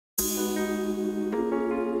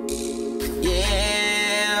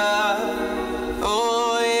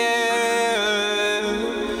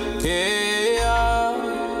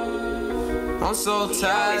so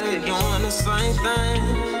tired of doing the same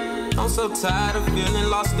thing. I'm so tired of feeling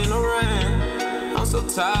lost in the rain. I'm so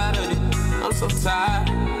tired of it, I'm so tired.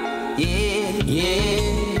 Yeah,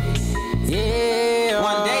 yeah, yeah.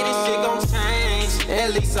 One day this shit gon' change,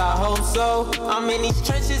 at least I hope so. I'm in these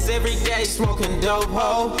trenches every day, smoking dope,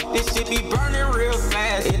 ho. This shit be burning real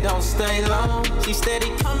fast, it don't stay long. She steady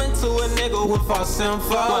coming to a nigga with false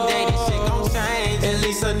info. One day this shit gon' change, at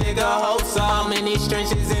least a nigga hope so. I'm in these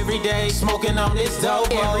trenches every day, smoking on this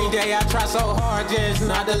dope, ho. Every day I try so hard just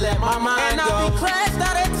not to let my mind go. And I be crashed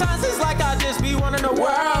out at times, it's like I just be wanting the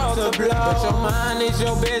world to blow. But your mind is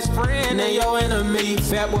your best friend and your enemy.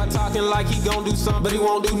 Fat boy talking like he gon' do something, but he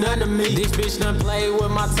won't do nothing to me. This bitch done played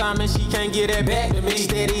with my time and she can't get it back to me.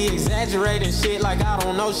 Steady exaggerating shit like I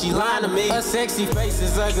don't know she lying to me. Her sexy face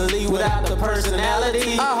is ugly without the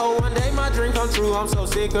personality. I hope one day my dream come true, I'm so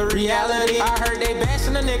sick of reality. I heard they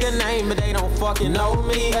bashing a nigga name, but they don't fucking know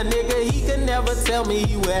me. A nigga, he could never tell me,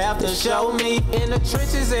 he would have to show me. In the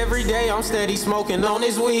trenches every day, I'm steady smoking on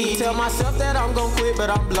this weed. Tell myself that I'm gon' quit, but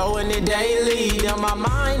I'm blowing it daily. Now my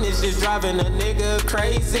mind is just driving a nigga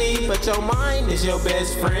crazy, but your mind is your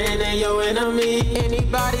best friend and your enemy.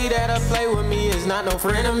 Anybody that'll play with me is not no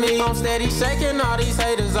friend of me. I'm steady shaking all these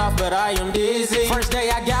haters off, but I am dizzy. First day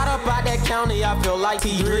I got up out that county, I feel like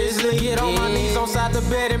T Grizzly. Get on my knees on side the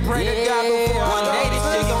bed and pray to God before one day this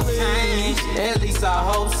shit gon' change, at least I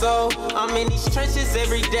hope so. I'm in these trenches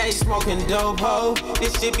every day, smoking dope, ho.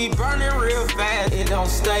 This shit be burning real fast, it don't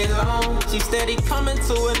stay long. She steady coming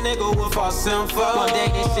to a nigga with false info. One day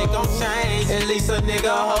this shit gon' change, at least a nigga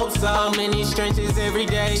hope so. I'm in these trenches every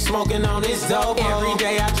day, smoking on this dope, ho. Every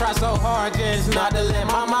day I try so hard just not to let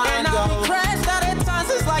my mind go. And I be crashed out at times,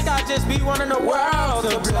 it's like I just be wanting the world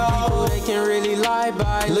to blow. Some people they can really lie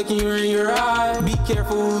by looking you in your eye. Be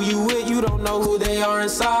careful who you with, you don't know who they are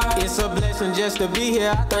inside. It's a blessing just to be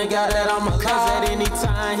here, I thank God that I'm alive. Cause at any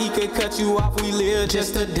time he could cut you off, we live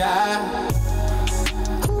just to die.